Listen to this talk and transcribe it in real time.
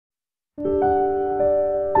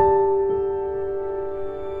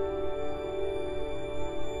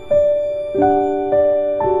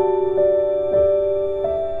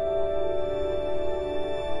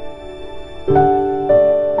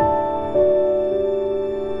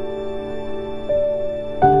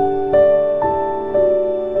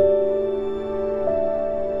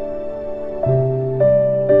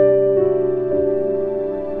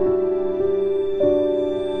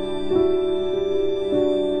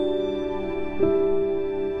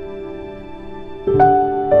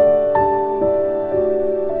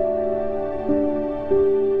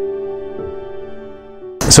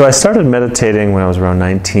So I started meditating when I was around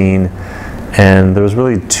 19, and there was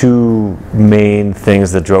really two main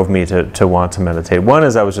things that drove me to want to meditate. One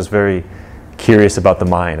is I was just very curious about the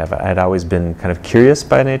mind. I'd always been kind of curious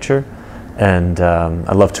by nature, and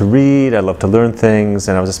I love to read, I love to learn things,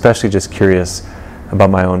 and I was especially just curious about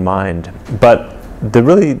my own mind. But the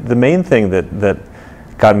main thing that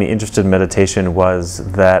got me interested in meditation was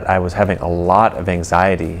that I was having a lot of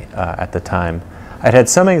anxiety at the time. I'd had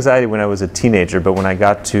some anxiety when I was a teenager, but when I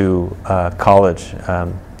got to college,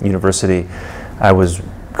 university, I was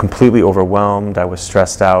completely overwhelmed, I was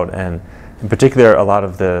stressed out, and in particular a lot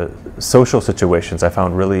of the social situations I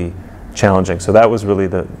found really challenging. So that was really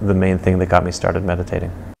the main thing that got me started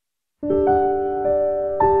meditating.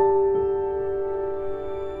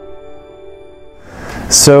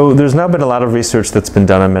 So there's now been a lot of research that's been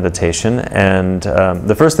done on meditation, and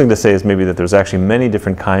the first thing to say is maybe that there's actually many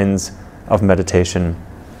different kinds of meditation,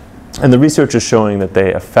 and the research is showing that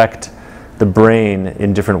they affect the brain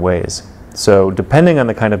in different ways. So depending on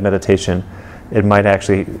the kind of meditation, it might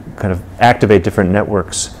actually kind of activate different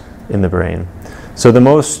networks in the brain. So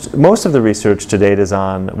most of the research to date is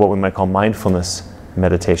on what we might call mindfulness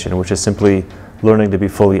meditation, which is simply learning to be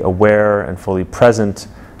fully aware and fully present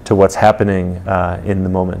to what's happening in the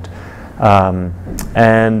moment.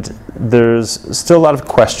 And there's still a lot of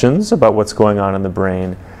questions about what's going on in the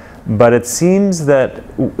brain, but it seems that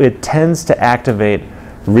it tends to activate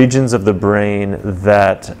regions of the brain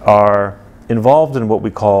that are involved in what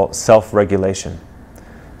we call self-regulation.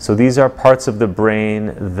 So these are parts of the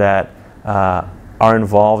brain that are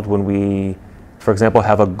involved when we, for example,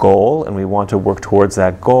 have a goal and we want to work towards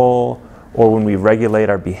that goal, or when we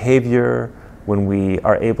regulate our behavior, when we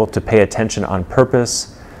are able to pay attention on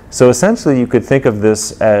purpose. So essentially you could think of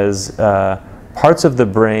this as parts of the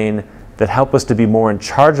brain that help us to be more in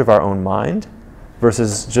charge of our own mind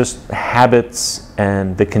versus just habits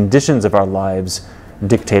and the conditions of our lives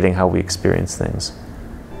dictating how we experience things.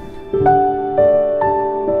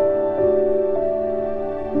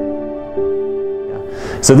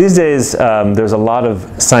 So these days there's a lot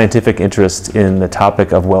of scientific interest in the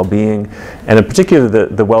topic of well-being, and in particular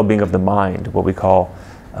the well-being of the mind, what we call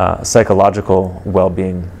psychological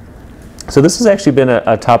well-being. So this has actually been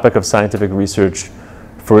a topic of scientific research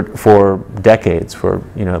for decades, for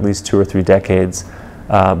at least 2 or 3 decades,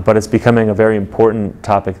 but it's becoming a very important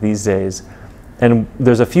topic these days. And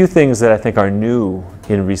there's a few things that I think are new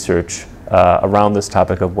in research around this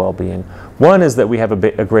topic of well-being. One is that we have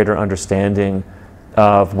a greater understanding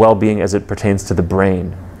of well-being as it pertains to the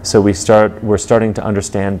brain. So we're starting to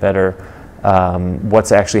understand better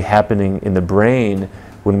what's actually happening in the brain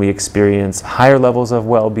when we experience higher levels of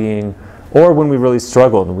well-being, or when we really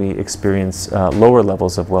struggle and we experience lower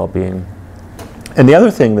levels of well-being. And the other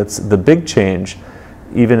thing that's the big change,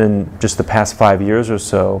 even in just the past 5 years or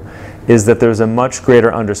so, is that there's a much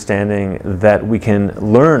greater understanding that we can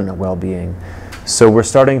learn well-being. So we're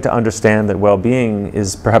starting to understand that well-being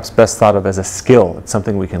is perhaps best thought of as a skill. It's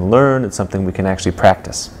something we can learn, it's something we can actually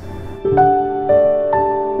practice.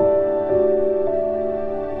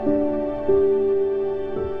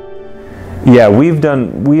 Yeah, we have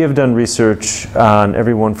done research on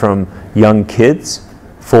everyone from young kids,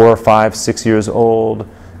 4, 5, 6 years old,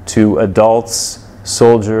 to adults,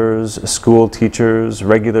 soldiers, school teachers,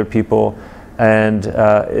 regular people, and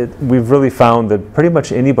we've really found that pretty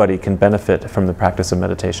much anybody can benefit from the practice of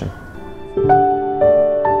meditation.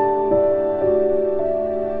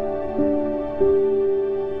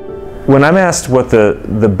 When I'm asked what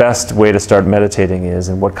the best way to start meditating is,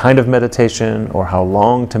 and what kind of meditation or how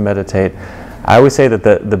long to meditate, I always say that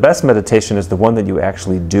the best meditation is the one that you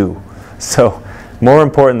actually do. So more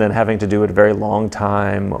important than having to do it a very long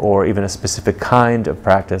time or even a specific kind of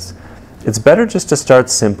practice, it's better just to start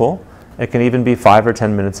simple. It can even be 5 or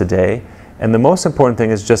 10 minutes a day. And the most important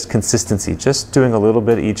thing is just consistency, just doing a little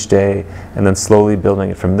bit each day and then slowly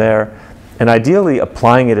building it from there. And ideally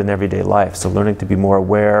applying it in everyday life, so learning to be more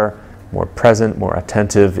aware, more present, more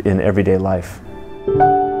attentive in everyday life.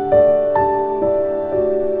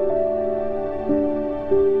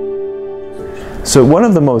 So one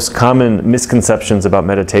of the most common misconceptions about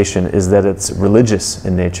meditation is that it's religious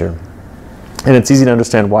in nature. And it's easy to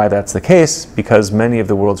understand why that's the case, because many of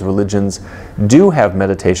the world's religions do have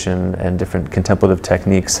meditation and different contemplative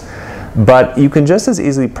techniques. But you can just as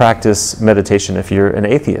easily practice meditation if you're an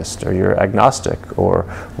atheist or you're agnostic or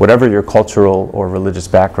whatever your cultural or religious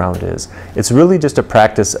background is. It's really just a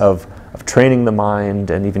practice of training the mind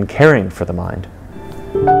and even caring for the mind.